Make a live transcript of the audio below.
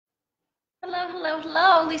Hello, hello,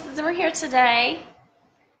 hello. Lisa Zimmer here today.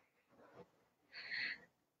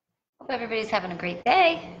 Hope everybody's having a great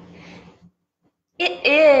day. It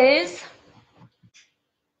is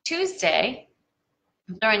Tuesday.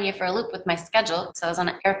 I'm throwing you for a loop with my schedule. So I was on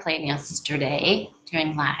an airplane yesterday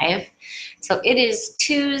doing live. So it is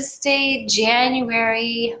Tuesday,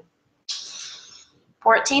 January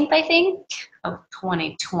 14th, I think, of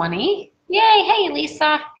 2020. Yay. Hey,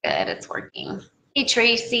 Lisa. Good. It's working. Hey,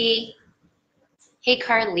 Tracy. Hey,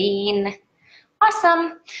 Carlene.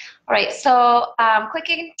 Awesome. All right, so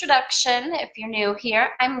quick introduction if you're new here.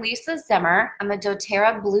 I'm Lisa Zimmer. I'm a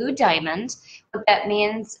doTERRA Blue Diamond. What that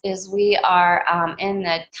means is we are in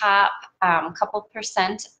the top couple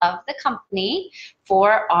percent of the company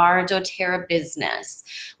for our doTERRA business.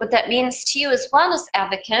 What that means to you as wellness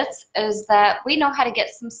advocates is that we know how to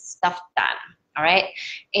get some stuff done, all right?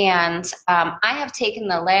 And I have taken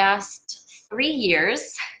the last 3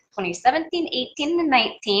 years 2017, 18, and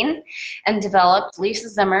 19, and developed Lisa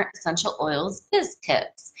Zimmer Essential Oils Biz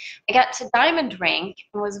Tips. I got to diamond rank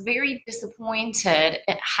and was very disappointed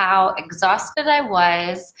at how exhausted I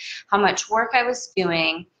was, how much work I was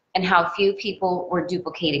doing, and how few people were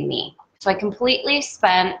duplicating me. So I completely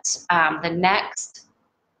spent the next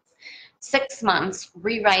 6 months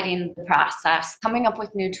rewriting the process, coming up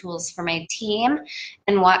with new tools for my team,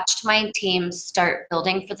 and watched my team start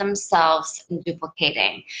building for themselves and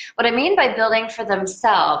duplicating. What I mean by building for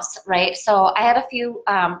themselves, right? So I had a few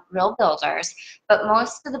real builders, but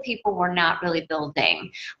most of the people were not really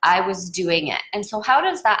building. I was doing it. And so how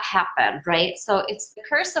does that happen, right? So it's the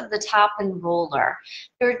curse of the top enroller.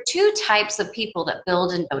 There are two types of people that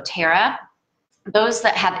build in doTERRA: those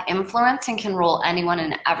that have influence and can roll anyone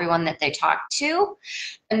and everyone that they talk to,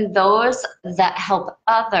 and those that help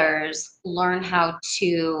others learn how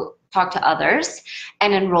to talk to others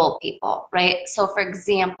and enroll people, right? So for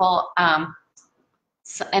example, an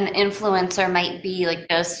influencer might be like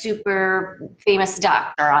a super famous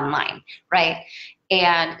doctor online, right?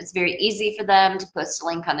 And it's very easy for them to post a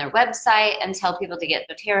link on their website and tell people to get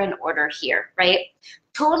doTERRA and order here, right?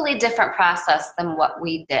 Totally different process than what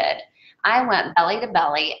we did. I went belly to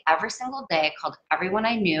belly every single day, called everyone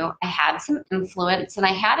I knew. I had some influence and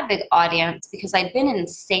I had a big audience because I'd been in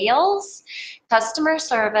sales, customer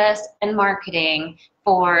service, and marketing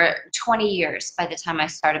for 20 years by the time I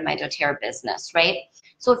started my doTERRA business, right?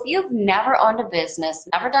 So if you've never owned a business,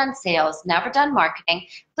 never done sales, never done marketing,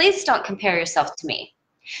 please don't compare yourself to me.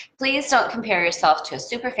 Please don't compare yourself to a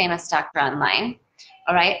super famous doctor online.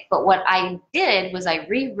 All right. But what I did was I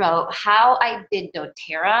rewrote how I did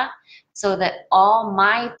doTERRA so that all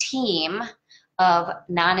my team of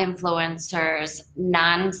non-influencers,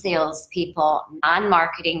 non-sales people,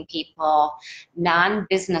 non-marketing people,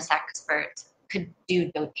 non-business experts could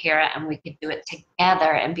do doTERRA, and we could do it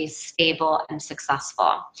together and be stable and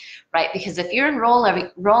successful, right? Because if you're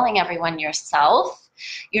enrolling everyone yourself,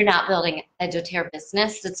 you're not building a doTERRA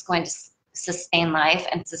business that's going to sustain life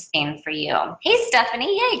and sustain for you. Hey,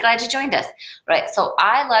 Stephanie. Yay, glad you joined us. Right, so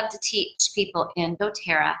I love to teach people in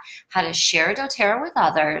doTERRA how to share doTERRA with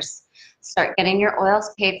others, start getting your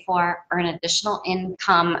oils paid for, earn additional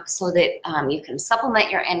income so that you can supplement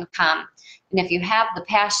your income. And if you have the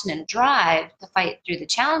passion and drive to fight through the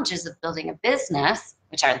challenges of building a business,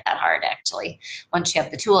 which aren't that hard actually, once you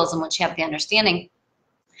have the tools and once you have the understanding,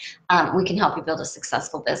 we can help you build a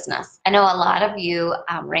successful business. I know a lot of you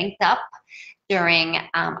ranked up during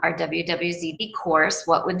our WWZD course,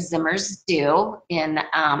 What Would Zimmers Do, in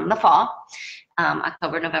the fall,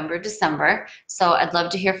 October, November, December. So I'd love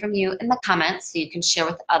to hear from you in the comments so you can share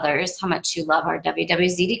with others how much you love our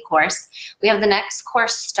WWZD course. We have the next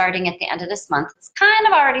course starting at the end of this month. It's kind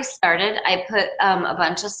of already started. I put a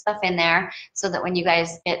bunch of stuff in there so that when you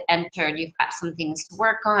guys get entered, you've got some things to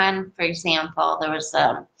work on. For example, there was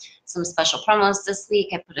some special promos this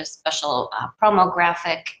week. I put a special promo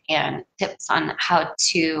graphic and tips on how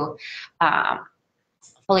to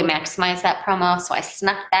fully maximize that promo. So I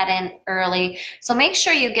snuck that in early. So make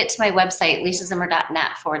sure you get to my website,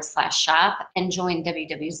 lisazimmer.net/shop, and join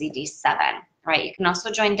WWZD7. Right. You can also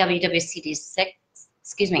join WWCD6,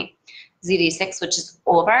 ZD6, which is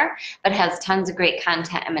over, but has tons of great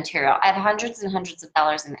content and material. I have hundreds and hundreds of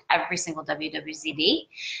dollars in every single WWZD,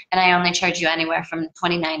 and I only charge you anywhere from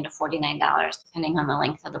 $29 to $49, depending on the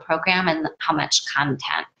length of the program and how much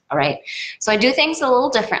content. All right. So I do things a little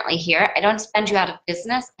differently here. I don't spend you out of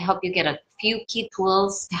business. I help you get a few key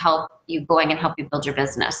tools to help you going and help you build your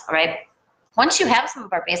business. All right. Once you have some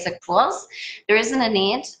of our basic tools, there isn't a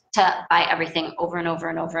need to buy everything over and over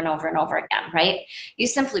and over and over and over again, right? You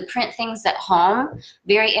simply print things at home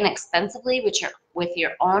very inexpensively with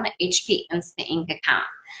your own HP Instant Ink account.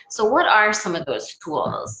 So what are some of those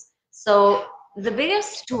tools? So the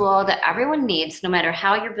biggest tool that everyone needs, no matter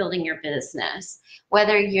how you're building your business,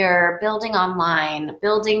 whether you're building online,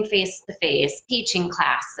 building face-to-face, teaching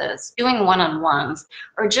classes, doing one-on-ones,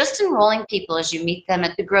 or just enrolling people as you meet them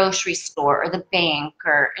at the grocery store or the bank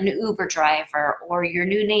or an Uber driver or your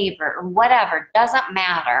new neighbor or whatever, doesn't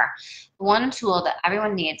matter. One tool that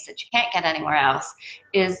everyone needs that you can't get anywhere else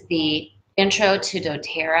is the Intro to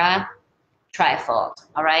doTERRA trifold,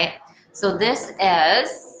 all right? So this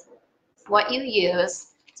is what you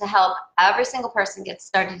use to help every single person get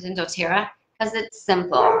started in doTERRA, because it's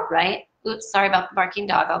simple, right? Oops, sorry about the barking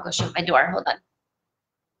dog. I'll go shut my door. Hold on.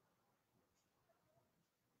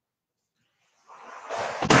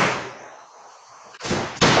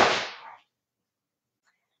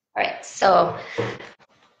 All right, so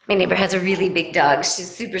my neighbor has a really big dog. She's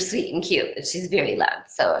super sweet and cute, but she's very loud,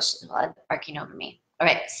 so she's barking over me. All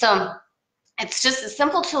right, so it's just a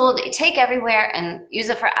simple tool that you take everywhere and use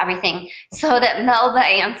it for everything. So that Melba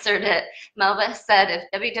answered it. Melba said,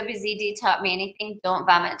 if WWZD taught me anything, don't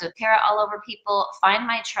vomit doTERRA all over people. Find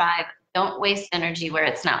my tribe. Don't waste energy where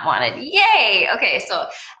it's not wanted. Yay! Okay, so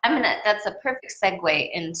that's a perfect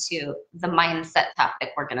segue into the mindset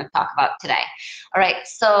topic we're gonna talk about today. All right,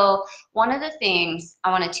 so one of the things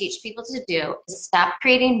I wanna teach people to do is stop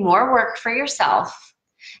creating more work for yourself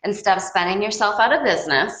and stop spending yourself out of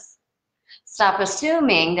business. Stop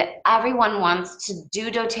assuming that everyone wants to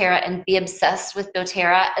do doTERRA and be obsessed with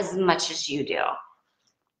doTERRA as much as you do.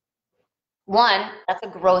 One, that's a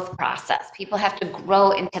growth process. People have to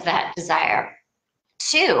grow into that desire.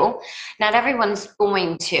 Two, not everyone's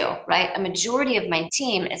going to, right? A majority of my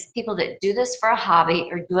team is people that do this for a hobby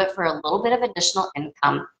or do it for a little bit of additional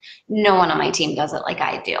income. No one on my team does it like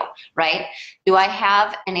I do, right? Do I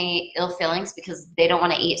have any ill feelings because they don't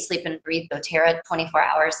want to eat, sleep, and breathe doTERRA 24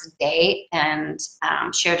 hours a day and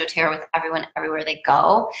share doTERRA with everyone everywhere they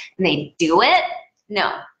go, and they do it?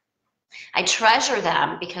 No. I treasure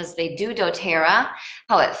them because they do doTERRA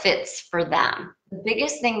how it fits for them. The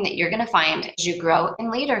biggest thing that you're going to find as you grow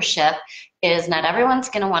in leadership is not everyone's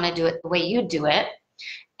going to want to do it the way you do it.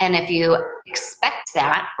 And if you expect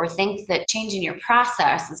that or think that changing your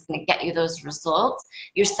process is going to get you those results,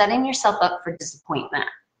 you're setting yourself up for disappointment.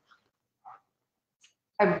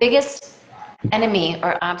 Our biggest enemy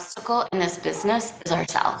or obstacle in this business is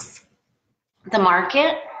ourselves. The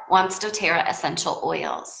market wants doTERRA essential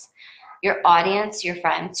oils. Your audience, your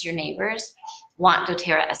friends, your neighbors want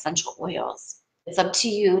doTERRA essential oils. It's up to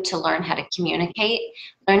you to learn how to communicate,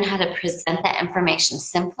 learn how to present that information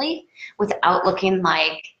simply without looking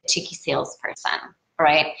like a cheeky salesperson,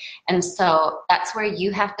 right? And so that's where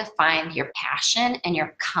you have to find your passion and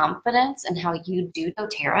your confidence in how you do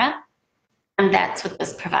doTERRA. And that's what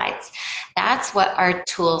this provides. That's what our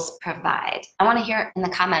tools provide. I want to hear in the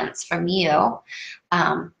comments from you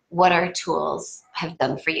what our tools have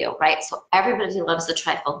done for you, right? So everybody loves the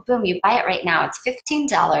trifold. Boom, you buy it right now. It's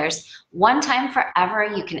 $15, one time forever.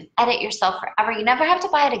 You can edit yourself forever. You never have to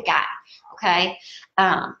buy it again, okay?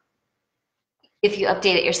 If you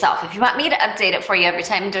update it yourself. If you want me to update it for you every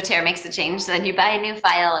time doTERRA makes a change, then you buy a new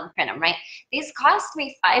file and print them, right? These cost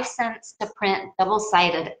me 5 cents to print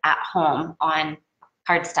double-sided at home on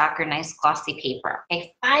cardstock or nice glossy paper,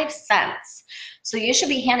 okay? 5 cents. So you should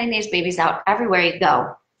be handing these babies out everywhere you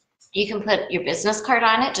go. You can put your business card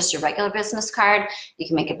on it, just your regular business card. You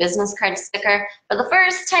can make a business card sticker. For the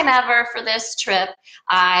first time ever for this trip,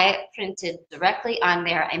 I printed directly on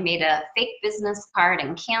there. I made a fake business card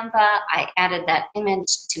in Canva. I added that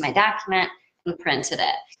image to my document and printed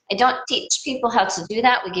it. I don't teach people how to do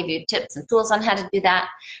that. We give you tips and tools on how to do that.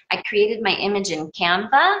 I created my image in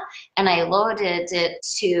Canva and I loaded it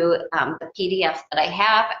to the PDF that I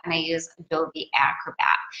have, and I use Adobe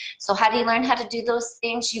Acrobat. So how do you learn how to do those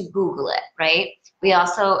things? You Google it, right? We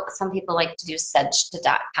also, some people like to do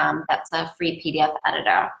sedged.com. That's a free PDF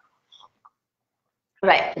editor.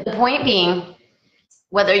 Right, the point being,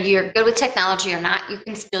 whether you're good with technology or not, you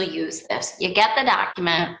can still use this. You get the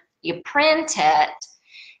document, you print it,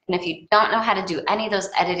 and if you don't know how to do any of those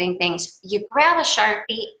editing things, you grab a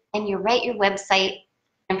Sharpie and you write your website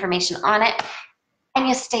information on it and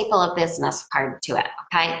you staple a business card to it,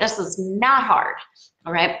 okay? This is not hard,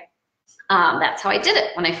 all right? That's how I did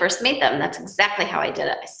it when I first made them. That's exactly how I did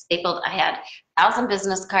it. I had 1,000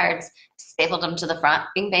 business cards, stapled them to the front,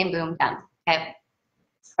 bing, bang, boom, done, okay?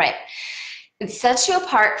 Right. It sets you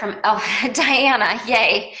apart from, oh, Diana,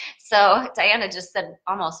 yay. So Diana just said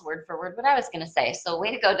almost word for word what I was going to say. So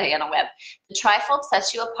way to go, Diana Webb. The trifold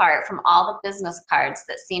sets you apart from all the business cards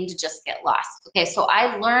that seem to just get lost. Okay, so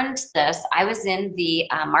I learned this. I was in the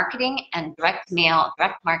marketing and direct mail,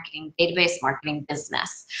 direct marketing, database marketing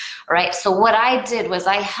business. All right, so what I did was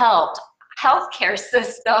I helped healthcare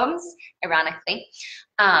systems, ironically.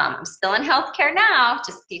 I'm still in healthcare now,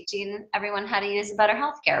 just teaching everyone how to use better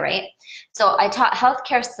healthcare, right? So I taught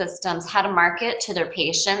healthcare systems how to market to their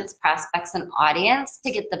patients, prospects, and audience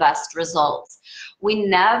to get the best results. We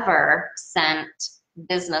never sent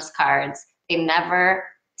business cards. They never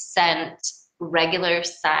sent regular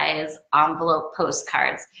size envelope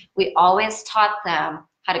postcards. We always taught them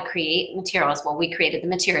how to create materials. Well, we created the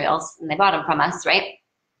materials and they bought them from us, right?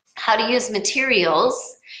 How to use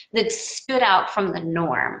materials that stood out from the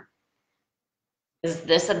norm. Is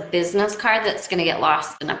this a business card that's going to get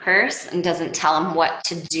lost in a purse and doesn't tell them what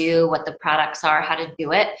to do, what the products are, how to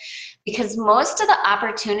do it? Because most of the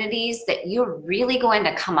opportunities that you're really going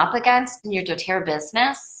to come up against in your doTERRA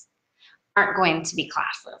business aren't going to be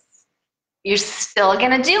classes. You're still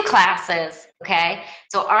going to do classes, okay?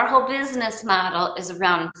 So our whole business model is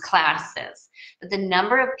around classes. But the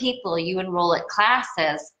number of people you enroll at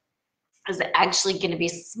classes is actually going to be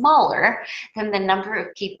smaller than the number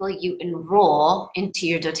of people you enroll into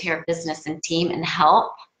your doTERRA business and team and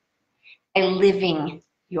help by living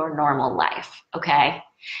your normal life, okay?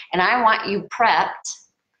 And I want you prepped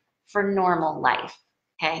for normal life,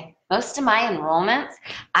 okay? Most of my enrollments,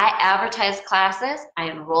 I advertise classes,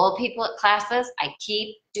 I enroll people at classes, I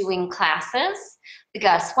keep doing classes, but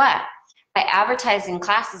guess what? By advertising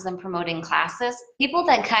classes and promoting classes, people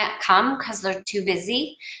that can't come because they're too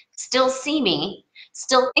busy still see me,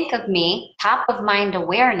 still think of me, top of mind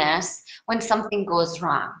awareness when something goes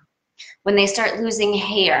wrong. When they start losing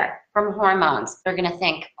hair from hormones, they're going to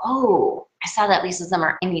think, oh, I saw that Lisa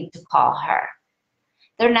Zimmer, I need to call her.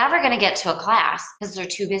 They're never going to get to a class because they're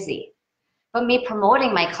too busy. But me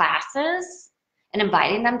promoting my classes and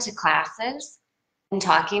inviting them to classes and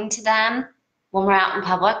talking to them when we're out in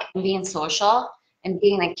public and being social and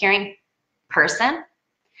being a caring person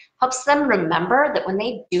helps them remember that when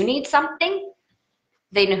they do need something,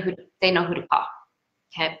 they know who to call.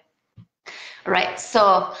 Okay. All right.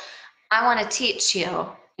 So I want to teach you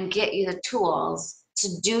and get you the tools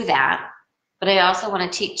to do that, but I also want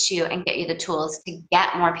to teach you and get you the tools to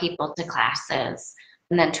get more people to classes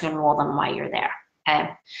and then to enroll them while you're there.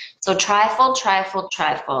 Okay. So trifold, trifold,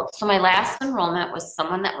 trifold. So my last enrollment was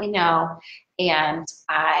someone that we know, and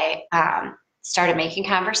I started making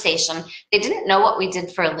conversation. They didn't know what we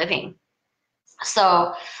did for a living.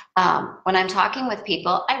 So when I'm talking with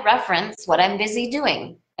people, I reference what I'm busy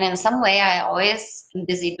doing. And in some way, I always am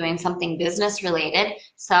busy doing something business related.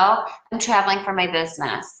 So I'm traveling for my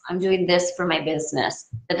business. I'm doing this for my business,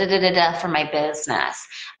 for my business.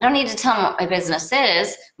 I don't need to tell them what my business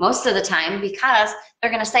is most of the time because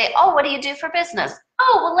they're going to say, oh, what do you do for business?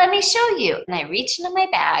 Oh, well, let me show you. And I reach into my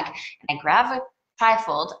bag and I grab a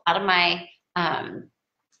trifold out of my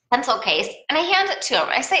pencil case and I hand it to them.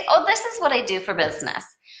 I say, oh, this is what I do for business.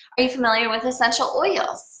 Are you familiar with essential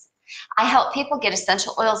oils? I help people get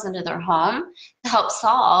essential oils into their home to help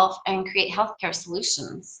solve and create healthcare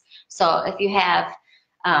solutions. So if you have,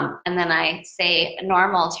 and then I say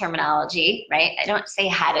normal terminology, right? I don't say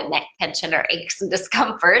head and neck tension or aches and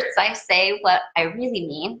discomforts. I say what I really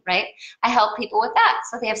mean, right? I help people with that.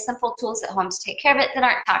 So they have simple tools at home to take care of it that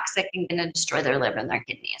aren't toxic and going to destroy their liver and their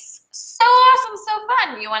kidneys. So awesome, so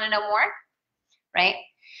fun. You want to know more, right?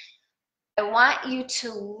 I want you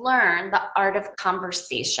to learn the art of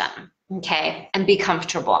conversation, okay, and be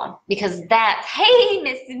comfortable because that's, hey,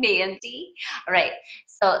 Miss Mandy. All right,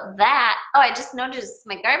 so that, oh, I just noticed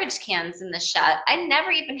my garbage can's in the shed. I never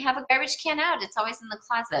even have a garbage can out. It's always in the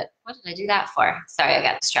closet. What did I do that for? Sorry, I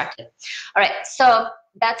got distracted. All right, so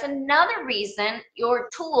that's another reason your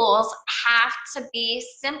tools have to be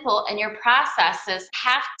simple and your processes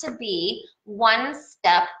have to be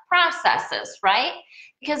one-step processes, right?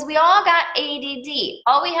 Because we all got ADD.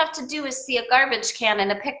 All we have to do is see a garbage can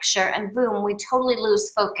in a picture and boom, we totally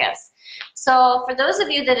lose focus. So for those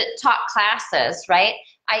of you that taught classes, right,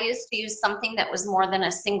 I used to use something that was more than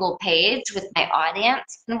a single page with my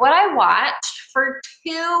audience. And what I watched for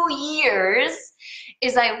 2 years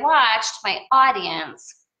is I watched my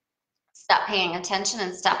audience stop paying attention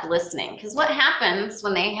and stop listening. Because what happens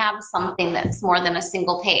when they have something that's more than a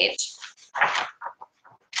single page?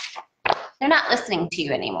 They're not listening to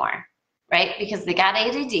you anymore, right? Because they got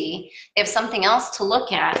ADD. They have something else to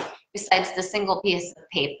look at besides the single piece of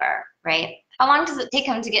paper, right? How long does it take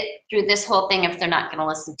them to get through this whole thing if they're not going to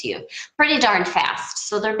listen to you? Pretty darn fast.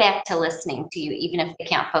 So they're back to listening to you, even if they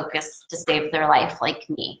can't focus to save their life like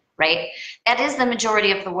me, right? That is the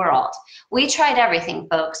majority of the world. We tried everything,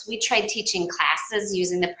 folks. We tried teaching classes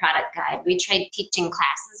using the product guide. We tried teaching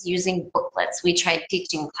classes using booklets. We tried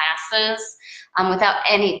teaching classes without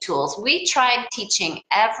any tools. We tried teaching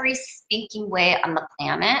every speaking way on the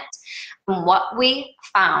planet. And what we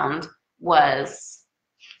found was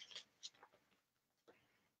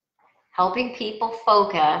helping people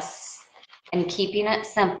focus and keeping it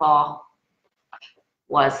simple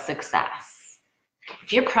was success.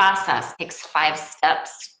 If your process takes 5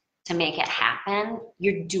 steps to make it happen,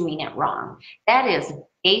 you're doing it wrong. That is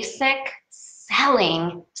basic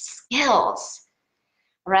selling skills,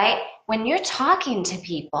 right? When you're talking to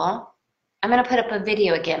people, I'm going to put up a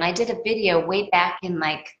video again. I did a video way back in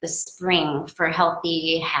like the spring for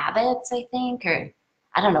healthy habits, I think, or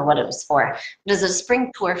I don't know what it was for. It was a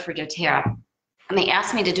spring tour for doTERRA. And they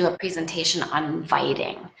asked me to do a presentation on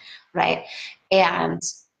inviting, right? And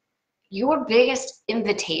your biggest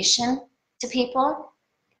invitation to people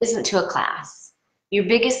isn't to a class. Your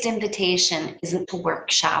biggest invitation isn't to a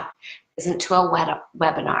workshop, isn't to a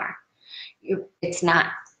webinar. It's not,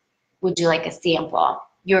 would you like a sample?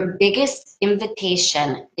 Your biggest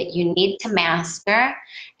invitation that you need to master,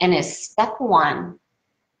 and is step 1,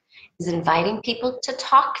 is inviting people to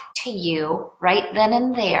talk to you right then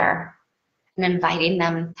and there and inviting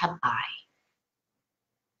them to buy.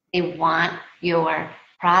 They want your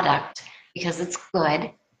product because it's good.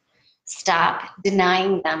 Stop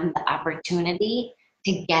denying them the opportunity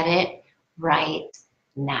to get it right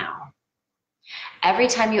now. Every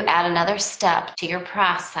time you add another step to your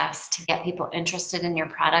process to get people interested in your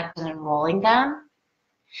product and enrolling them,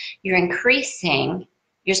 you're increasing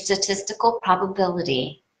your statistical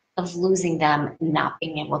probability of losing them and not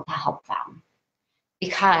being able to help them.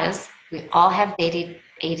 Because we all have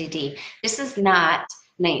ADD. This is not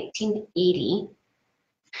 1980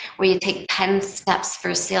 where you take 10 steps for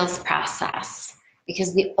a sales process,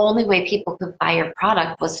 because the only way people could buy your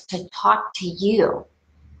product was to talk to you,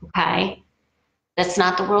 okay? That's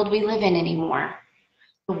not the world we live in anymore.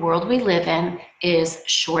 The world we live in is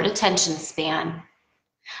short attention span.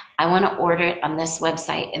 I want to order it on this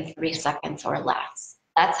website in 3 seconds or less.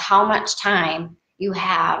 That's how much time you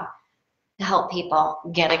have to help people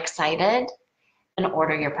get excited and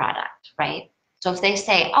order your product, right? So if they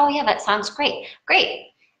say, oh yeah, that sounds great, great.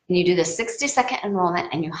 And you do the 60-second enrollment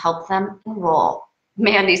and you help them enroll.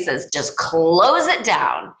 Mandy says, just close it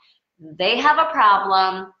down. They have a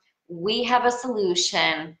problem. We have a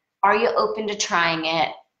solution. Are you open to trying it?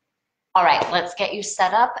 All right, let's get you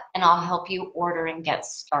set up and I'll help you order and get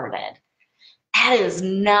started. That is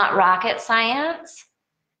not rocket science.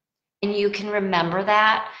 And you can remember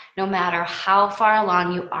that no matter how far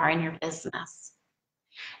along you are in your business.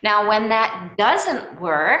 Now, when that doesn't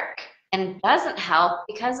work and doesn't help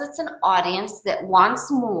because it's an audience that wants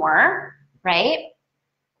more, right?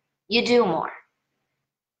 You do more.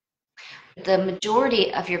 The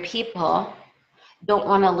majority of your people don't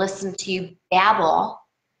want to listen to you babble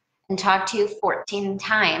and talk to you 14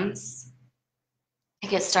 times to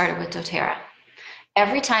get started with doTERRA.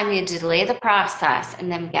 Every time you delay the process and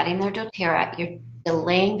them getting their doTERRA, you're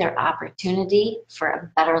delaying their opportunity for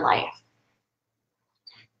a better life.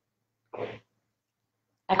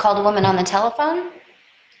 I called a woman on the telephone.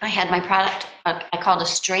 I had my product, I called a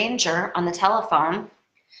stranger on the telephone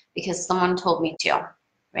because someone told me to,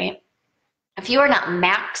 right? If you are not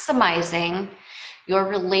maximizing your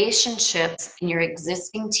relationships in your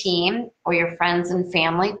existing team or your friends and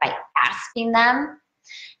family by asking them,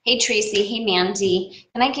 hey Tracy, hey Mandy,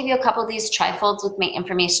 can I give you a couple of these trifolds with my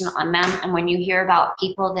information on them? And when you hear about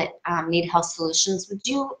people that need health solutions, would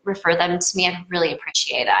you refer them to me? I'd really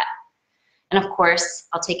appreciate that. And of course,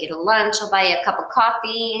 I'll take you to lunch, I'll buy you a cup of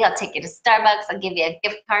coffee, I'll take you to Starbucks, I'll give you a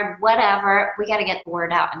gift card, whatever. We gotta get the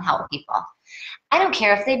word out and help people. I don't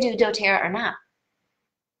care if they do doTERRA or not.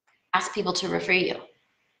 Ask people to refer you.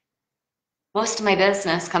 Most of my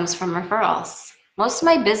business comes from referrals. Most of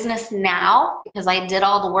my business now, because I did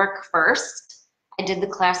all the work first, I did the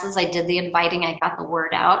classes, I did the inviting, I got the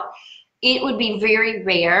word out. It would be very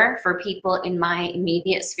rare for people in my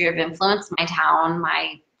immediate sphere of influence, my town,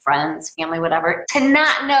 my friends, family, whatever, to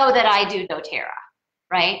not know that I do doTERRA,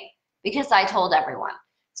 right? Because I told everyone.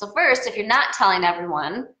 So first, if you're not telling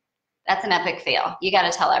everyone, that's an epic fail. You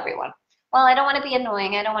got to tell everyone. Well, I don't want to be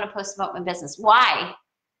annoying. I don't want to post about my business. Why?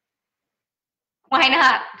 Why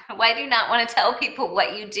not? Why do you not want to tell people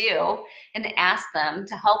what you do and ask them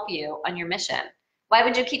to help you on your mission? Why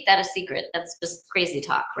would you keep that a secret? That's just crazy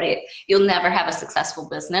talk, right? You'll never have a successful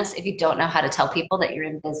business if you don't know how to tell people that you're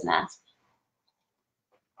in business.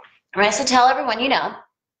 Right, so tell everyone you know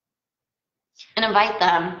and invite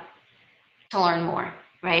them to learn more,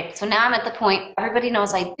 right? So now I'm at the point, everybody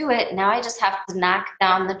knows I do it. Now I just have to knock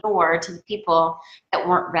down the door to the people that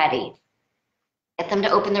weren't ready. Get them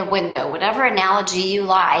to open their window, whatever analogy you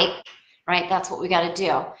like, right? That's what we got to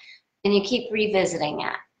do. And you keep revisiting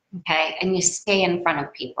it, okay? And you stay in front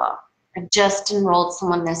of people. I just enrolled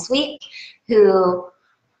someone this week who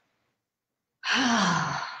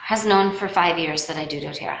has known for 5 years that I do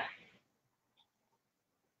doTERRA.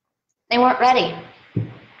 They weren't ready. It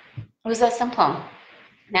was that simple.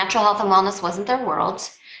 Natural health and wellness wasn't their world.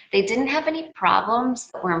 They didn't have any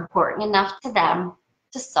problems that were important enough to them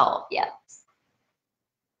to solve yet.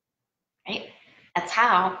 Right? That's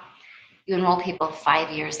how you enroll people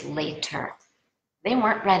 5 years later. They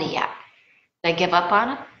weren't ready yet. Did I give up on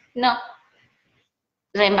them? No.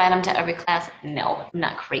 Did I invite them to every class? No, I'm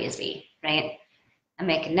not crazy, right? I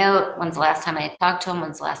make a note. When's the last time I talked to them?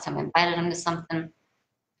 When's the last time I invited them to something?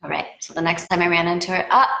 All right, so the next time I ran into her,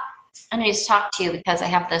 I need to talk to you because I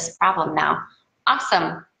have this problem now.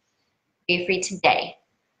 Awesome. Be free today.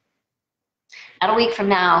 Not a week from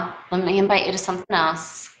now, let me invite you to something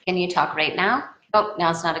else. Can you talk right now? Oh,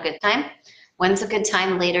 now's not a good time. When's a good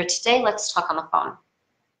time later today? Let's talk on the phone.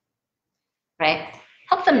 Right?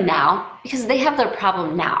 Help them now because they have their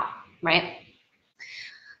problem now, right?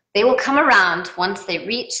 They will come around once they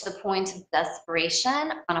reach the point of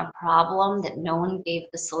desperation on a problem that no one gave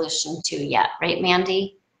the solution to yet. Right,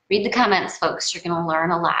 Mandy? Read the comments, folks. You're going to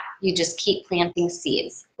learn a lot. You just keep planting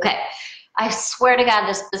seeds. Okay. I swear to God,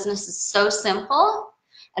 this business is so simple.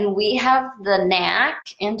 And we have the knack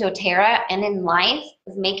in doTERRA and in life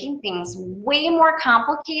of making things way more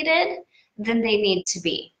complicated than they need to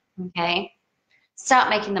be. Okay? Stop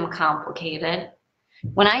making them complicated.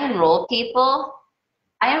 When I enroll people,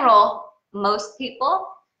 I enroll most people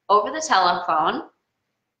over the telephone.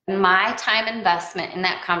 My time investment in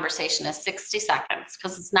that conversation is 60 seconds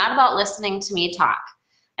because it's not about listening to me talk.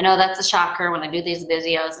 I know that's a shocker when I do these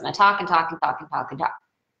videos and I talk and talk and talk and talk and talk.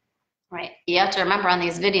 Right? You have to remember on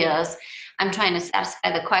these videos, I'm trying to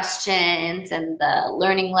satisfy the questions and the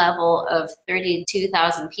learning level of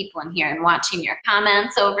 32,000 people in here and watching your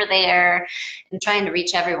comments over there and trying to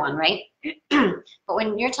reach everyone, right? But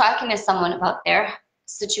when you're talking to someone about their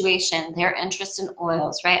situation, their interest in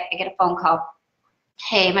oils, right? I get a phone call.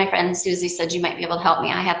 Hey, my friend Susie said you might be able to help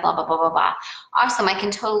me. I have blah, blah, blah, blah, blah. Awesome, I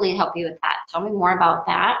can totally help you with that. Tell me more about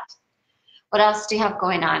that. What else do you have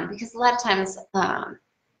going on? Because a lot of times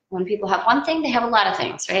when people have one thing, they have a lot of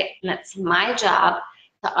things, right? And it's my job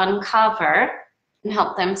to uncover and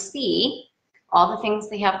help them see all the things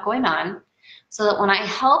they have going on so that when I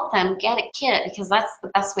help them get a kit, because that's the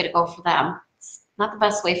best way to go for them. It's not the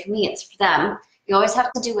best way for me, it's for them. You always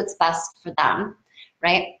have to do what's best for them,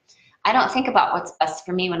 right? I don't think about what's best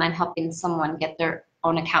for me when I'm helping someone get their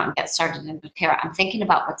own account and get started in doTERRA. I'm thinking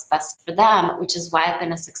about what's best for them, which is why I've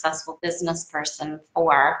been a successful business person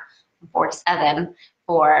for 47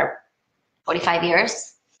 for 45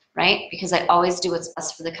 years, right? Because I always do what's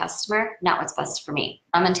best for the customer, not what's best for me.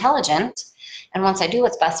 I'm intelligent, and once I do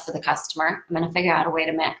what's best for the customer, I'm going to figure out a way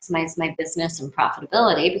to maximize my business and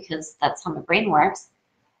profitability because that's how my brain works.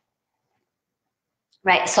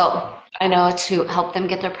 Right, so I know to help them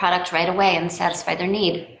get their product right away and satisfy their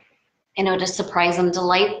need. I know to surprise and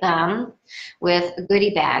delight them with a goodie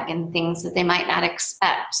bag and things that they might not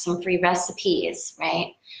expect, some free recipes,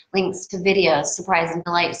 right? Links to videos, surprise and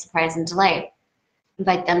delight, surprise and delight.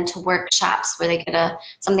 Invite them to workshops where they get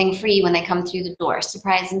something free when they come through the door,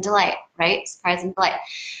 surprise and delight, right? Surprise and delight.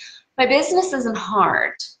 My business isn't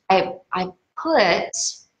hard. I put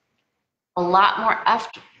a lot more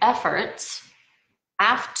effort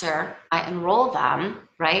after I enroll them,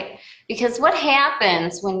 right? Because what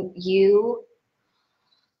happens when you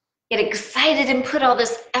get excited and put all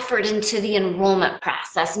this effort into the enrollment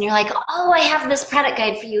process and you're like, oh, I have this product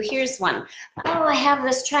guide for you, here's one. Oh, I have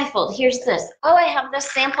this trifold, here's this. Oh, I have this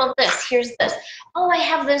sample of this, here's this. Oh, I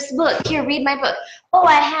have this book, here, read my book. Oh,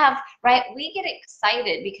 I have, right? We get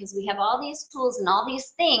excited because we have all these tools and all these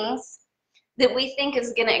things that we think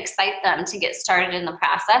is going to excite them to get started in the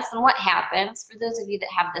process. And what happens, for those of you that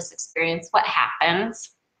have this experience, what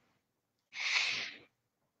happens?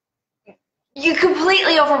 You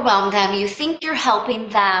completely overwhelm them. You think you're helping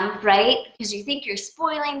them, right? Because you think you're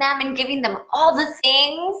spoiling them and giving them all the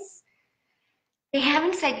things. They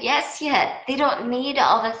haven't said yes yet. They don't need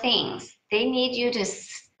all the things. They need you to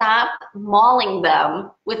stop mauling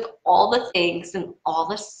them with all the things and all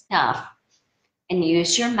the stuff and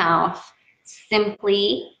use your mouth.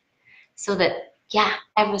 simply, so that, yeah,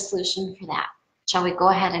 I have a solution for that. Shall we go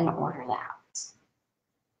ahead and order that?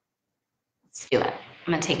 Let's do it.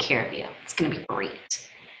 I'm going to take care of you. It's going to be great.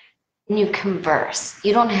 And you converse.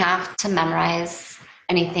 You don't have to memorize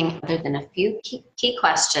anything other than a few key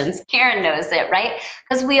questions. Karen knows it, right?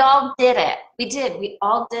 Because we all did it. We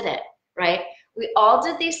all did it, right? We all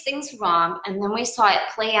did these things wrong, and then we saw it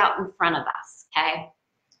play out in front of us, okay?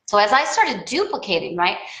 So as I started duplicating,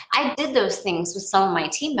 right, I did those things with some of my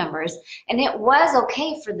team members, and it was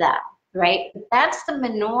okay for them, right? But that's the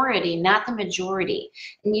minority, not the majority.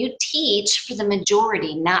 And you teach for the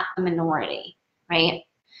majority, not the minority, right?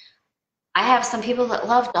 I have some people that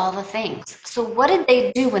loved all the things. So what did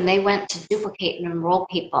they do when they went to duplicate and enroll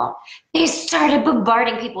people? They started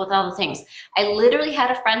bombarding people with all the things. I literally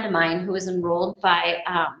had a friend of mine who was enrolled by,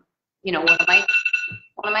 you know, one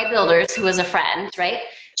of my builders who was a friend, right?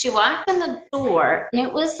 She walked in the door, and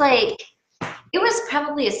it was like, it was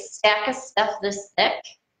probably a stack of stuff this thick.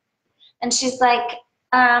 And she's like,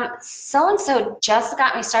 so-and-so just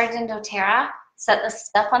got me started in doTERRA, set the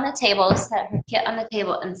stuff on the table, set her kit on the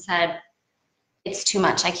table, and said, it's too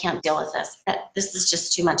much. I can't deal with this. This is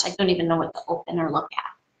just too much. I don't even know what to open or look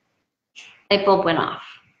at. Light bulb went off.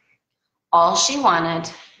 All she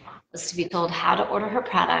wanted was to be told how to order her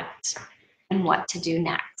product and what to do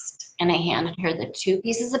next. And I handed her the 2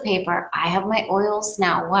 pieces of paper. I have my oils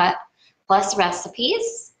now, what? Plus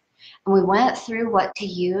recipes. And we went through what to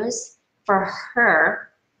use for her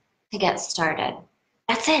to get started.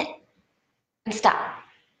 That's it. And stop,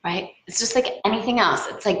 right? It's just like anything else.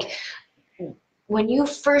 It's like, when you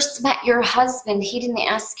first met your husband, he didn't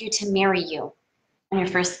ask you to marry you on your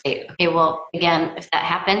first date. Okay, well, again, if that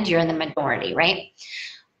happened, you're in the minority, right?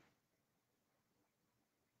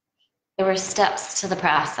 There were steps to the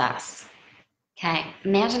process. Okay,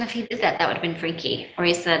 imagine if he did that. That would have been freaky. Or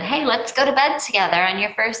he said, hey, let's go to bed together on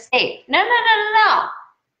your first date. No, no, no, no, no.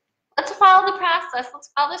 Let's follow the process.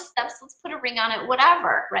 Let's follow the steps. Let's put a ring on it,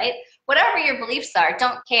 whatever, right? Whatever your beliefs are,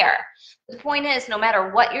 don't care. The point is, no matter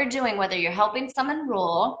what you're doing, whether you're helping someone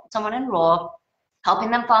enroll, helping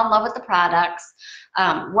them fall in love with the products,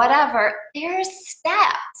 whatever, there's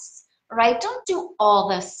steps, right? Don't do all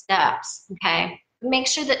the steps, okay? Make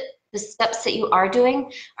sure that the steps that you are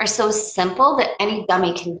doing are so simple that any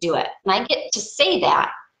dummy can do it. And I get to say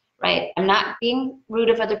that, right? I'm not being rude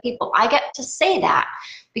of other people. I get to say that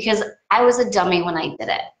because I was a dummy when I did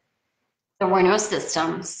it. There were no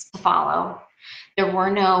systems to follow. There were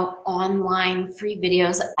no online free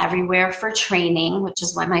videos everywhere for training, which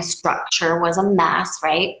is why my structure was a mess,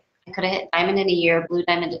 right? I could have hit diamond in a year, blue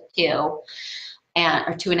diamond at 2, or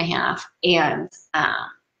 2.5, and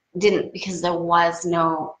didn't, because there was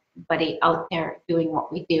nobody out there doing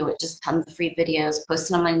what we do. It just tons of free videos,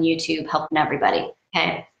 posting them on YouTube, helping everybody,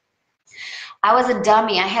 okay? I was a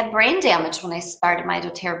dummy. I had brain damage when I started my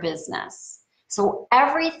doTERRA business. So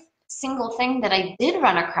every single thing that I did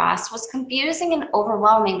run across was confusing and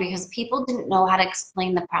overwhelming because people didn't know how to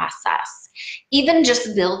explain the process. Even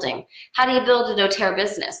just building. How do you build a doTERRA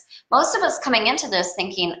business? Most of us coming into this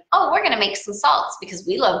thinking, oh, we're going to make some salts because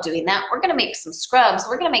we love doing that. We're going to make some scrubs.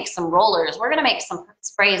 We're going to make some rollers. We're going to make some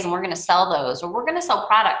sprays and we're going to sell those. Or we're going to sell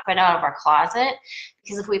product right out of our closet,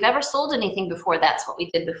 because if we've ever sold anything before, that's what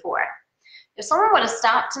we did before. If someone would have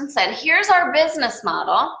stopped and said, here's our business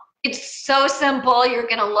model, it's so simple, you're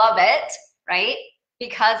gonna love it, right?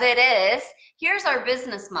 Because it is. Here's our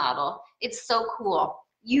business model. It's so cool.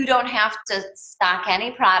 You don't have to stock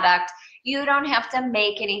any product. You don't have to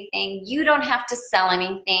make anything. You don't have to sell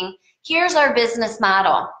anything. Here's our business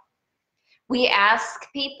model. We ask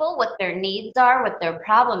people what their needs are, what their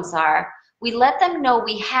problems are. We let them know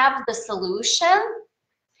we have the solution,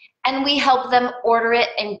 and we help them order it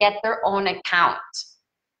and get their own account.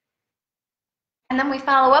 And then we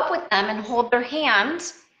follow up with them and hold their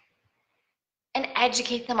hand and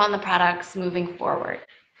educate them on the products moving forward.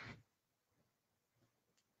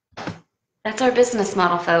 That's our business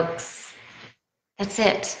model, folks. That's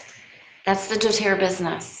it. That's the doTERRA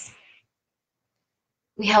business.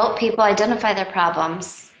 We help people identify their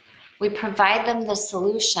problems. We provide them the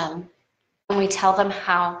solution, and we tell them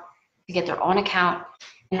how to get their own account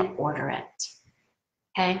and order it,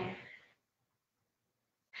 okay?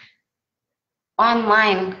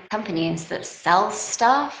 Online companies that sell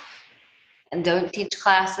stuff and don't teach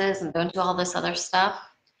classes and don't do all this other stuff,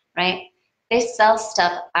 right? They sell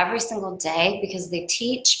stuff every single day because they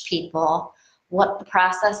teach people what the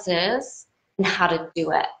process is and how to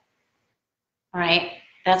do it, all right?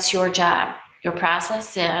 That's your job. Your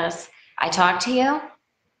process is, I talk to you,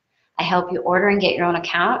 I help you order and get your own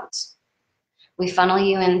account. We funnel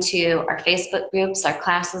you into our Facebook groups, our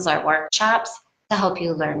classes, our workshops to help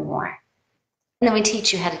you learn more. And then we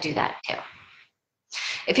teach you how to do that too.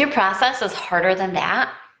 If your process is harder than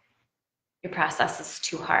that, your process is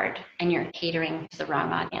too hard and you're catering to the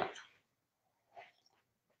wrong audience.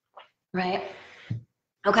 Right?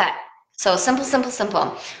 Okay. So simple, simple,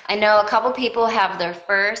 simple. I know a couple people have their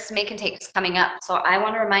first make and takes coming up. So I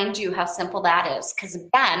want to remind you how simple that is. Because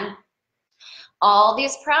again, all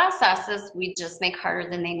these processes we just make harder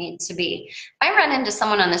than they need to be. If I run into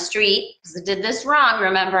someone on the street, because I did this wrong,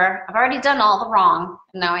 remember, I've already done all the wrong,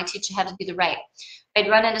 and now I teach you how to do the right. I'd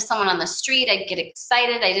run into someone on the street, I'd get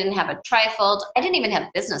excited, I didn't have a trifold, I didn't even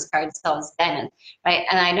have business cards, so I was diamond, right?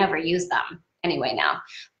 And I never used them anyway now,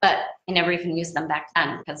 but I never even used them back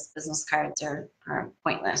then because business cards are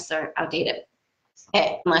pointless, they're outdated.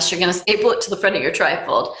 Okay, unless you're going to staple it to the front of your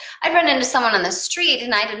trifold. I'd run into someone on the street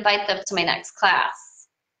and I'd invite them to my next class.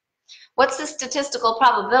 What's the statistical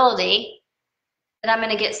probability that I'm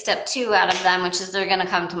going to get step 2 out of them, which is they're going to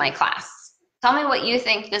come to my class? Tell me what you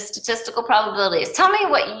think the statistical probability is. Tell me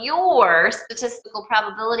what your statistical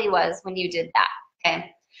probability was when you did that,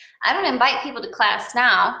 okay? I don't invite people to class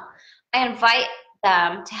now. I invite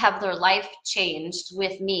them to have their life changed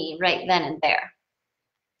with me right then and there.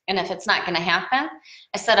 And if it's not going to happen,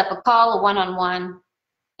 I set up a call, a one-on-one,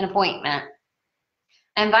 an appointment.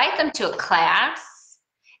 I invite them to a class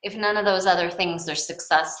if none of those other things are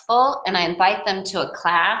successful, and I invite them to a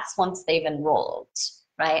class once they've enrolled,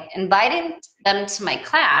 right? Inviting them to my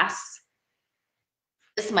class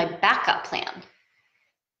is my backup plan.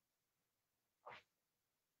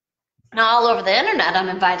 Now, all over the internet, I'm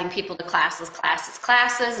inviting people to classes,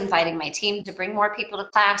 inviting my team to bring more people to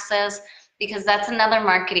classes, because that's another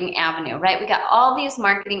marketing avenue, right? We got all these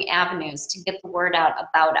marketing avenues to get the word out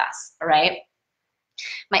about us, all right?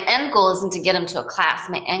 My end goal isn't to get them to a class.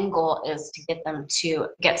 My end goal is to get them to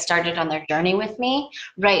get started on their journey with me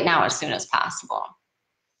right now as soon as possible.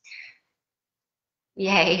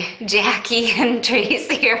 Yay, Jackie and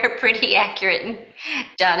Tracy are pretty accurate, and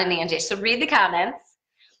John and Angie. So read the comments.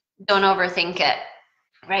 Don't overthink it,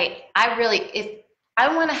 right? If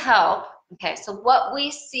I want to help, okay, so what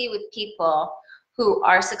we see with people who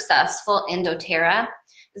are successful in doTERRA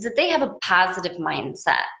is that they have a positive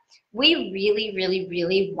mindset. We really, really,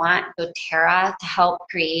 really want doTERRA to help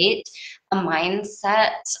create a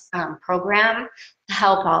mindset program to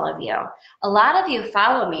help all of you. A lot of you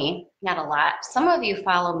follow me, not a lot, some of you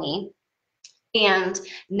follow me and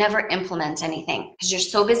never implement anything because you're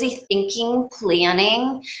so busy thinking,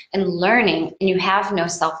 planning, and learning, and you have no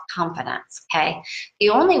self-confidence, okay?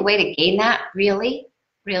 The only way to gain that really,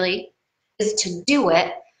 really is to do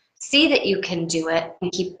it, see that you can do it, and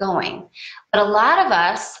keep going. But a lot of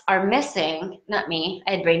us are missing, not me,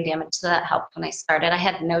 I had brain damage, so that helped when I started. I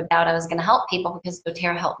had no doubt I was gonna help people because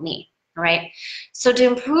doTERRA helped me, all right? So to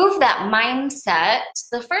improve that mindset,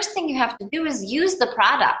 the first thing you have to do is use the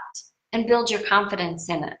product and build your confidence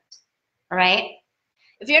in it, all right?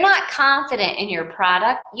 If you're not confident in your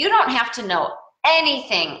product, you don't have to know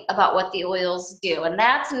anything about what the oils do, and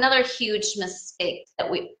that's another huge mistake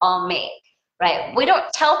that we all make, right? We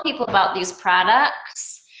don't tell people about these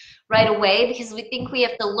products right away because we think we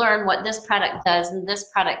have to learn what this product does and this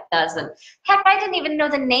product does, and heck, I didn't even know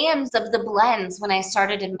the names of the blends when I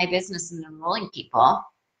started in my business and enrolling people.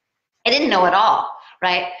 I didn't know it all,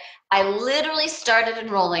 right? I literally started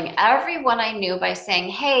enrolling everyone I knew by saying,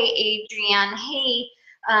 hey, Adrienne, hey,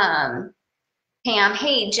 Pam,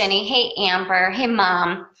 hey, Jenny, hey, Amber, hey,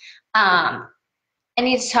 Mom. I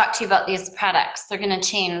need to talk to you about these products. They're going to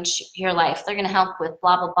change your life. They're going to help with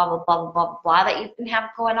blah, blah, blah, blah, blah, blah, blah, blah that you can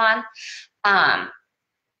have going on.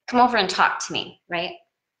 Come over and talk to me, right?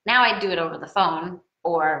 Now I do it over the phone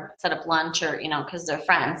or set up lunch or, because they're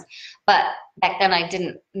friends. But back then I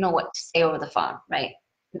didn't know what to say over the phone, right?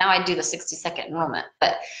 Now I do the 60-second enrollment,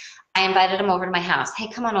 but I invited them over to my house. Hey,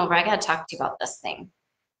 come on over. I got to talk to you about this thing.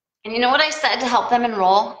 And you know what I said to help them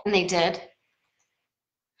enroll? And they did.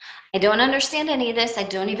 I don't understand any of this. I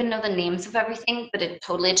don't even know the names of everything, but it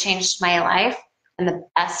totally changed my life. And the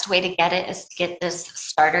best way to get it is to get this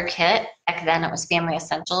starter kit. Back then it was Family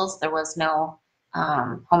Essentials. There was no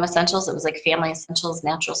Home Essentials. It was like Family Essentials,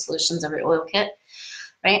 Natural Solutions, every oil kit,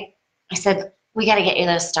 right? I said, we got to get you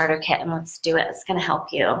this starter kit and let's do it. It's going to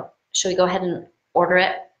help you. Should we go ahead and order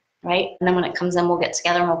it, right? And then when it comes in, we'll get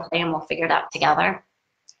together and we'll play and we'll figure it out together.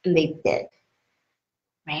 And they did,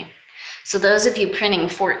 right? So those of you printing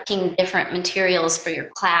 14 different materials for your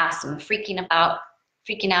class and freaking out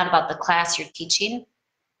about the class you're teaching,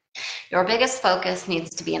 your biggest focus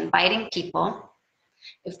needs to be inviting people.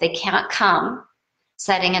 If they can't come,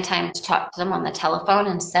 setting a time to talk to them on the telephone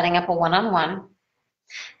and setting up a one-on-one,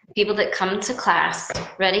 people that come to class,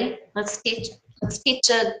 ready? Let's teach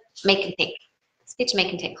a make and take. Let's teach a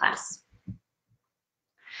make and take class.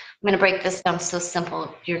 I'm going to break this down so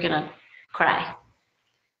simple, you're going to cry.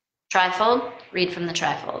 Trifold, read from the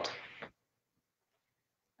trifold.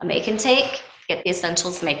 A make and take, get the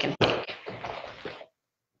essentials, make and take.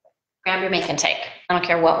 Grab your make and take. I don't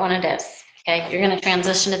care what one it is. Okay, you're going to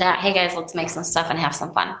transition to that. Hey guys, let's make some stuff and have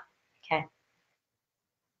some fun. Okay.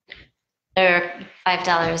 They're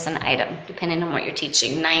 $5 an item, depending on what you're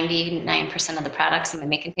teaching. 99% of the products in the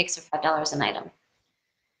make and takes are $5 an item.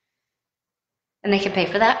 And they can pay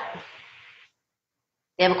for that.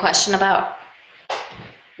 They have a question about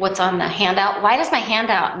what's on the handout. Why does my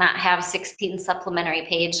handout not have 16 supplementary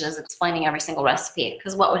pages explaining every single recipe?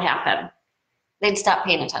 Because what would happen? They'd stop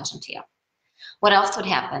paying attention to you. What else would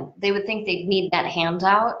happen? They would think they'd need that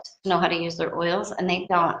handout to know how to use their oils, and they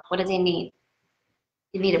don't. What do they need?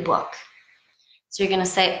 You need a book. So you're going to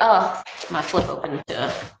say, oh, I'm going to flip open to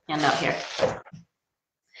a handout here.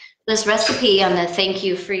 This recipe on the thank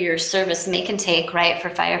you for your service make and take, right, for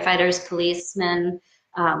firefighters, policemen,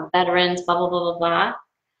 veterans, blah, blah, blah, blah,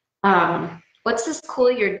 blah. What's this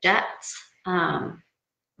cool your jets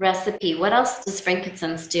recipe? What else does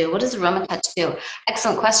frankincense do? What does aroma touch do?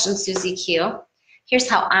 Excellent question, Susie Q. Here's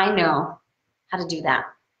how I know how to do that.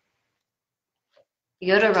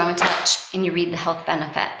 You go to aroma touch and you read the health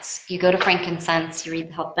benefits. You go to frankincense, you read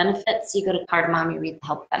the health benefits. You go to cardamom, you read the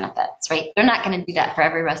health benefits, right? They're not going to do that for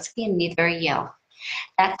every recipe, and neither are you.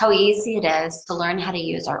 That's how easy it is to learn how to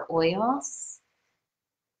use our oils,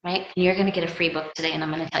 right? And you're going to get a free book today, and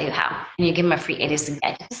I'm going to tell you how. And you give them a free A-to-Z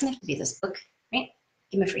guide. It doesn't have to be this book, right?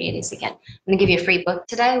 Give them a free A-to-Z guide. I'm going to give you a free book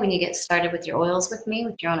today when you get started with your oils with me,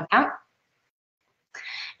 with your own account.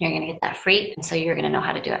 You're going to get that free, and so you're going to know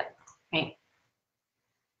how to do it, right?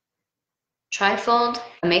 Trifold,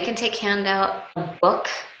 a make and take handout, a book.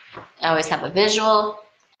 I always have a visual,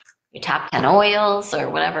 your top 10 oils or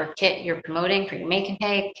whatever kit you're promoting for your make and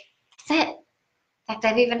take. That's it. In fact,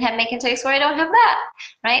 I've even had make and takes where I don't have that,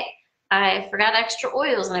 right? I forgot extra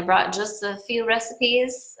oils and I brought just a few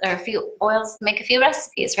recipes or a few oils to make a few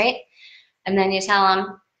recipes, right? And then you tell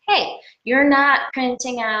them, hey, you're not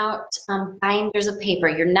printing out binders of paper.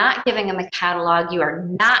 You're not giving them a catalog. You are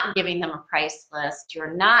not giving them a price list.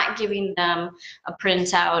 You're not giving them a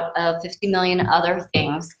printout of 50 million other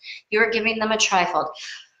things. You're giving them a trifold.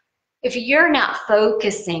 If you're not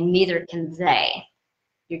focusing, neither can they.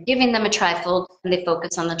 You're giving them a trifold and they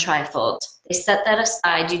focus on the trifold. They set that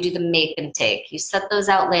aside, you do the make and take. You set those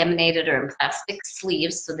out laminated or in plastic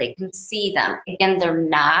sleeves so they can see them. Again, they're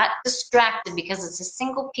not distracted because it's a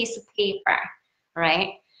single piece of paper,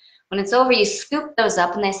 right? When it's over, you scoop those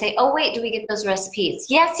up and they say, oh wait, do we get those recipes?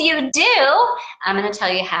 Yes, you do. I'm gonna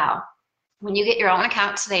tell you how. When you get your own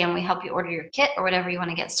account today and we help you order your kit or whatever you want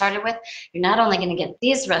to get started with, you're not only going to get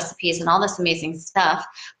these recipes and all this amazing stuff,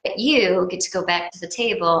 but you get to go back to the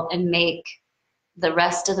table and make the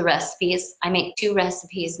rest of the recipes. I make 2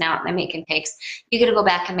 recipes now at my make and takes. You get to go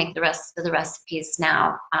back and make the rest of the recipes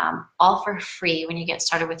now, all for free when you get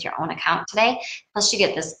started with your own account today. Plus you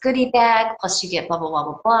get this goodie bag, plus you get blah, blah, blah,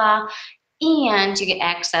 blah, blah. And you get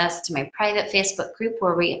access to my private Facebook group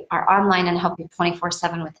where we are online and help you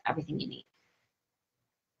 24/7 with everything you need.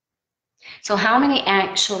 So how many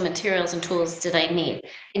actual materials and tools did I need?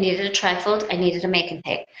 I needed a trifold, I needed a make and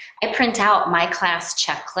take. I print out my class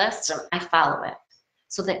checklist and I follow it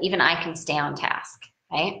so that even I can stay on task,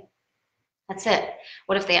 right? That's it.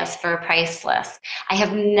 What if they ask for a price list? I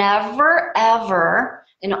have never, ever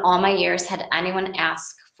in all my years had anyone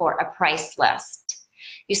ask for a price list.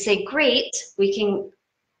 You say, great, we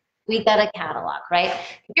got a catalog, right?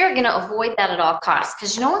 You're gonna avoid that at all costs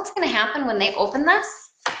because you know what's gonna happen when they open this?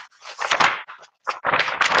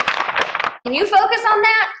 Can you focus on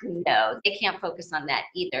that? No, they can't focus on that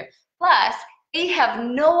either. Plus, they have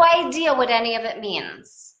no idea what any of it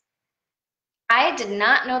means. I did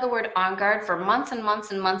not know the word on guard for months and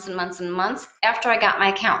months and months and months and months after I got my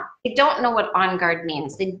account. They don't know what on guard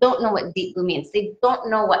means. They don't know what deep blue means. They don't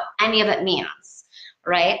know what any of it means,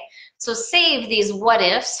 right? So save these what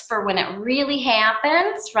ifs for when it really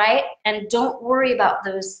happens, right? And don't worry about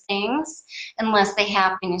those things unless they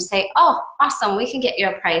happen. You say, oh, awesome, we can get you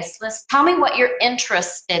a price list. Tell me what you're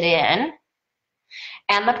interested in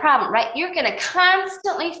and the problem, right? You're gonna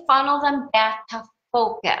constantly funnel them back to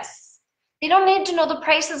focus. They don't need to know the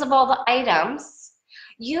prices of all the items.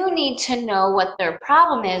 You need to know what their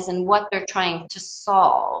problem is and what they're trying to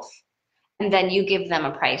solve. And then you give them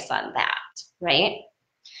a price on that, right?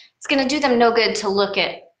 It's going to do them no good to look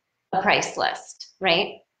at a price list,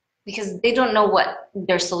 right? because they don't know what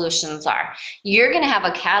their solutions are. You're going to have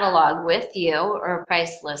a catalog with you or a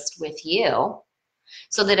price list with you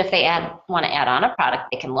so that if they want to add on a product,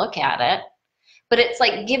 they can look at it. But it's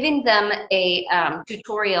like giving them a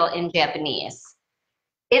tutorial in Japanese.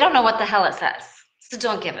 They don't know what the hell it says, so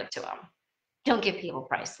don't give it to them. Don't give people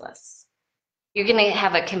price lists. You're going to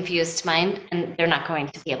have a confused mind, and they're not going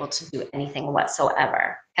to be able to do anything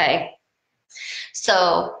whatsoever, okay?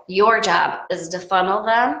 So your job is to funnel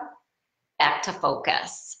them back to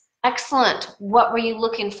focus. Excellent. What were you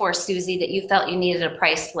looking for, Susie, that you felt you needed a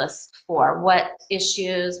price list for? What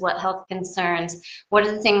issues, what health concerns, what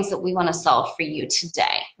are the things that we want to solve for you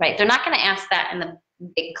today, right? They're not going to ask that in the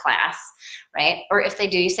big class, right? Or if they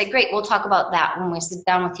do, you say, great, we'll talk about that when we sit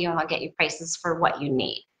down with you and I'll get you prices for what you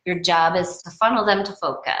need. Your job is to funnel them to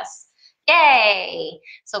focus. Yay!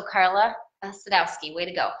 So Carla Sadowski, way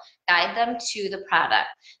to go. Guide them to the product.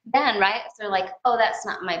 Then, right, if they're like, oh, that's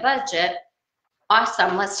not my budget,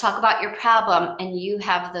 awesome, let's talk about your problem, and you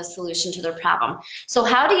have the solution to their problem. So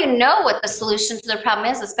how do you know what the solution to their problem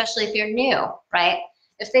is, especially if you're new, right?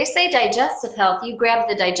 If they say digestive health, you grab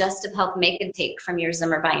the digestive health make and take from your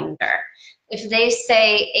Zimmer binder. If they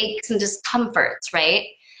say aches and discomforts, right?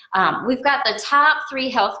 We've got the top 3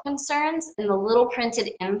 health concerns in the little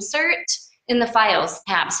printed insert in the files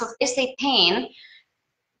tab. So if they say pain,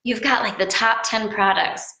 you've got like the top 10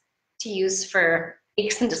 products to use for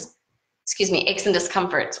aches and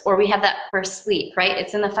discomforts. Or we have that for sleep, right?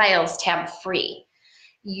 It's in the files tab free.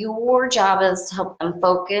 Your job is to help them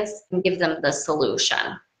focus and give them the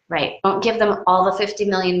solution, right? Don't give them all the 50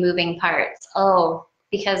 million moving parts. Oh,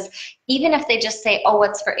 because even if they just say, oh,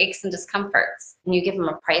 what's for aches and discomforts, and you give them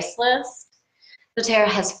a price list, doTERRA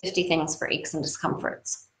has 50 things for aches and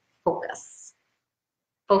discomforts. Focus.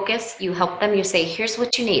 Focus, you help them, you say, here's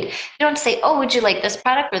what you need. You don't say, oh, would you like this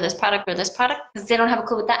product or this product or this product? Because they don't have a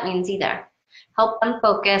clue what that means either. Help them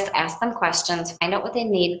focus, ask them questions, find out what they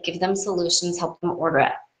need, give them solutions, help them order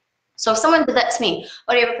it. So if someone did that to me,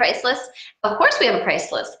 oh, do you have a price list? Of course we have a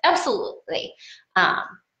price list, absolutely.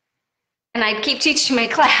 And I'd keep teaching my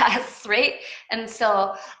class, right? And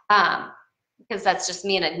so, because that's just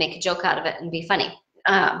me and I'd make a joke out of it and be funny.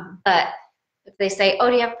 But if they say, oh,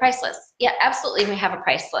 do you have a price list? Yeah, absolutely, we have a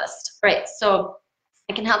price list. Right, so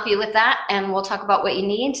I can help you with that, and we'll talk about what you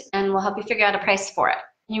need, and we'll help you figure out a price for it.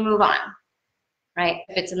 You move on, right,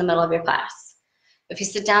 if it's in the middle of your class. If you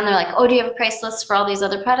sit down, they're like, oh, do you have a price list for all these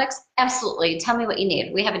other products? Absolutely, tell me what you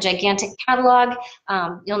need. We have a gigantic catalog.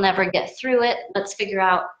 You'll never get through it. Let's figure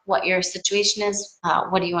out what your situation is.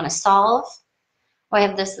 What do you want to solve? Well, I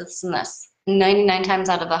have this, this, and this. 99 times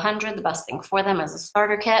out of 100, the best thing for them is a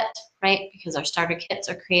starter kit, right? Because our starter kits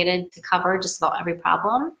are created to cover just about every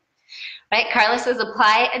problem, right? Carla says,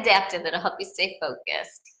 apply adaptive. It'll help you stay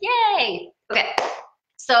focused. Yay! Okay,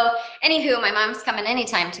 so anywho, my mom's coming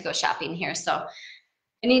anytime to go shopping here, so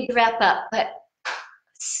I need to wrap up, but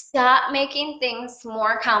stop making things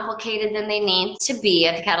more complicated than they need to be.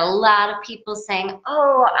 I've got a lot of people saying,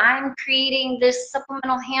 oh, I'm creating this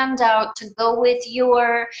supplemental handout to go with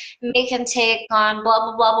your make and take on blah,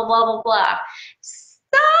 blah, blah, blah, blah, blah, blah.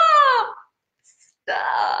 Stop!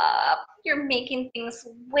 Stop. You're making things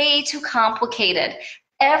way too complicated.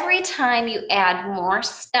 Every time you add more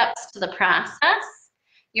steps to the process,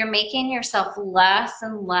 you're making yourself less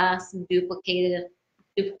and less duplicatable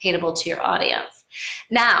to your audience.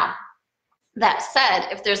 Now, that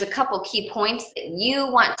said, if there's a couple key points that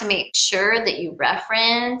you want to make sure that you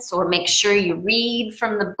reference or make sure you read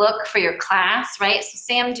from the book for your class, right? So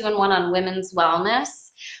say I'm doing one on women's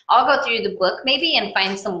wellness. I'll go through the book maybe and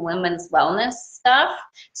find some women's wellness stuff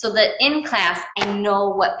so that in class I know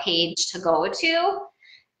what page to go to.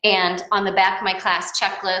 And on the back of my class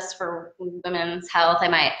checklist for women's health, I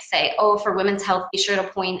might say, oh, for women's health, be sure to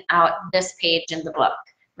point out this page in the book,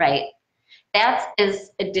 right? That's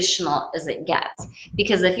as additional as it gets.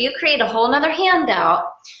 Because if you create a whole nother handout,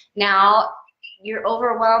 now you're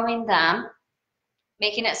overwhelming them,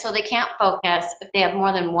 making it so they can't focus. If they have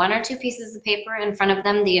more than 1 or 2 pieces of paper in front of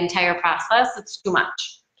them the entire process, it's too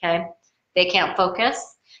much, okay? They can't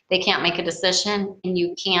focus, they can't make a decision, and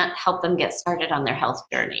you can't help them get started on their health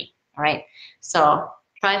journey, all right? So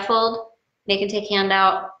trifold, make and take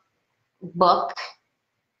handout, book,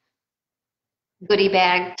 goodie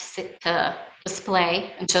bag to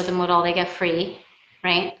display and show them what all they get free,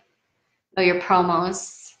 right? Know your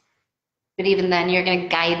promos. But even then, you're going to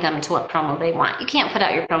guide them to what promo they want. You can't put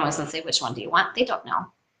out your promos and say, which one do you want? They don't know.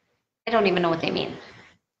 They don't even know what they mean.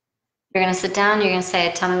 You're going to sit down, you're going to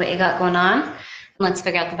say, tell me what you got going on, and let's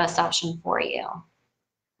figure out the best option for you.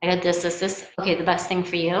 I got this. Okay, the best thing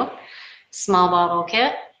for you, small bottle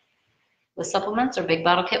kit, with supplements or big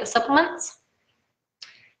bottle kit with supplements?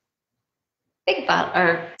 Big bottle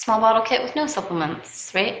or small bottle kit with no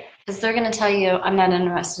supplements, right? Because they're going to tell you, I'm not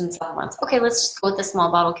interested in supplements. Okay, let's just go with the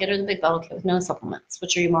small bottle kit or the big bottle kit with no supplements.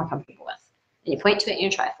 Which are you more comfortable with? And you point to it in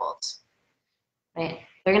your trifold, right?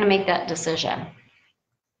 They're going to make that decision,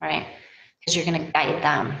 right? Because you're going to guide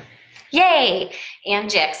them. Yay! Ann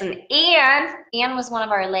Jackson. Ann was one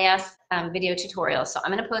of our last video tutorials. So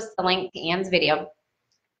I'm going to post the link to Ann's video.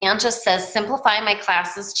 Ann just says, simplify my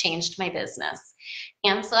classes changed my business.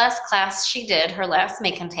 Ann's last class she did, her last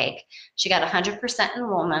make and take, she got 100%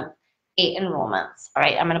 enrollment, 8 enrollments. All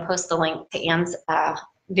right, I'm going to post the link to Ann's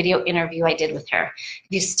video interview I did with her. If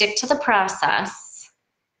you stick to the process,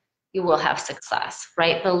 you will have success,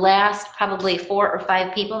 right? The last probably 4 or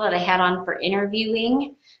 5 people that I had on for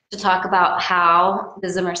interviewing to talk about how the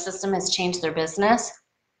Zimmer system has changed their business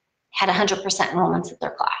had 100% enrollments at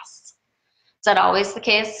their class. Is that always the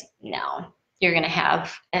case? No. You're going to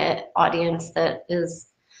have an audience that is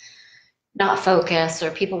not focused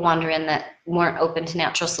or people wondering that weren't open to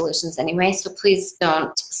natural solutions anyway. So please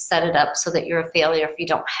don't set it up so that you're a failure if you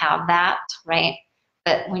don't have that, right?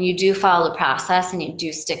 But when you do follow the process and you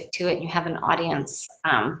do stick to it and you have an audience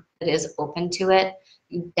that is open to it,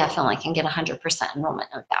 you definitely can get 100% enrollment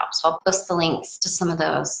no doubt. So I'll post the links to some of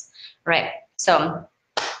those, right? So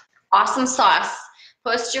awesome sauce.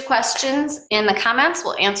 Post your questions in the comments.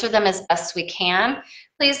 We'll answer them as best we can.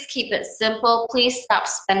 Please keep it simple. Please stop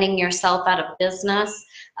spending yourself out of business.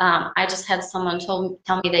 I just had someone tell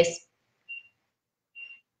me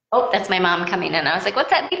oh, that's my mom coming in. I was like, what's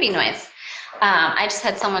that beeping noise? I just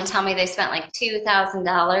had someone tell me they spent like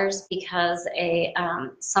 $2,000 because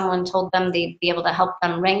someone told them they'd be able to help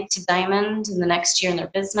them rank to diamond in the next year in their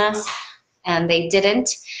business, and they didn't.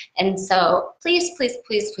 And so please, please,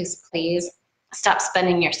 please, please, please stop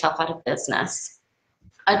spending yourself out of business.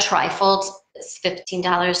 A trifold is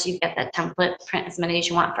 $15. You get that template, print as many as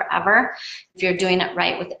you want forever. If you're doing it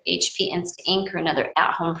right with HP Insta Ink or another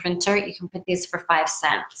at-home printer, you can put these for 5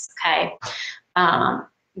 cents, okay?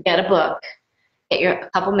 Get a book. Get a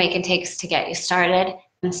couple make and takes to get you started,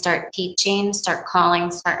 and start teaching, start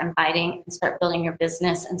calling, start inviting, and start building your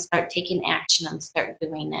business, and start taking action and start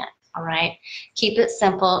doing it. All right, keep it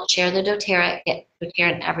simple. Share the doTERRA. Get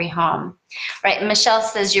doTERRA in every home. Right, Michelle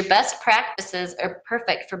says your best practices are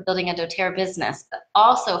perfect for building a doTERRA business, but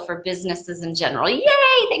also for businesses in general.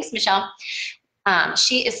 Yay! Thanks, Michelle.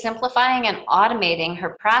 She is simplifying and automating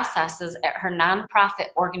her processes at her nonprofit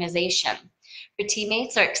organization. Her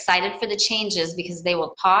teammates are excited for the changes because they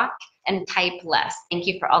will talk and type less. Thank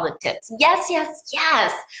you for all the tips. Yes, yes,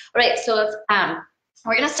 yes. All right, so if,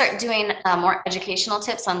 we're going to start doing more educational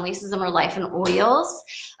tips on Lisa Zimmer Life and Oils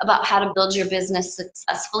about how to build your business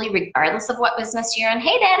successfully regardless of what business you're in.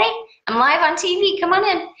 Hey, Daddy, I'm live on TV. Come on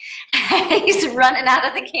in. He's running out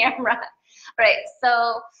of the camera. All right,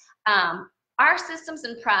 so our systems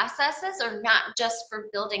and processes are not just for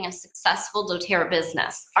building a successful doTERRA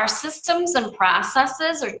business. Our systems and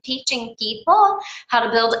processes are teaching people how to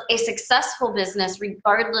build a successful business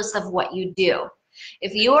regardless of what you do.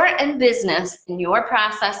 If you're in business and your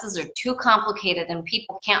processes are too complicated and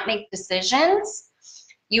people can't make decisions,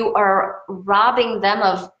 you are robbing them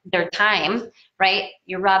of their time, right?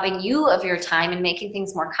 You're robbing you of your time and making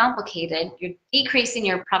things more complicated. You're decreasing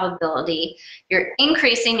your probability. You're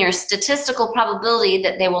increasing your statistical probability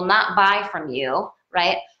that they will not buy from you,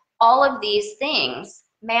 right? All of these things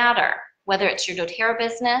matter, whether it's your doTERRA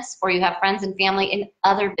business or you have friends and family in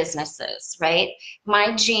other businesses, right?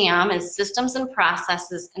 My jam is systems and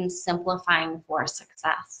processes and simplifying for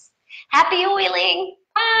success. Happy oiling.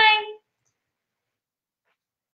 Bye.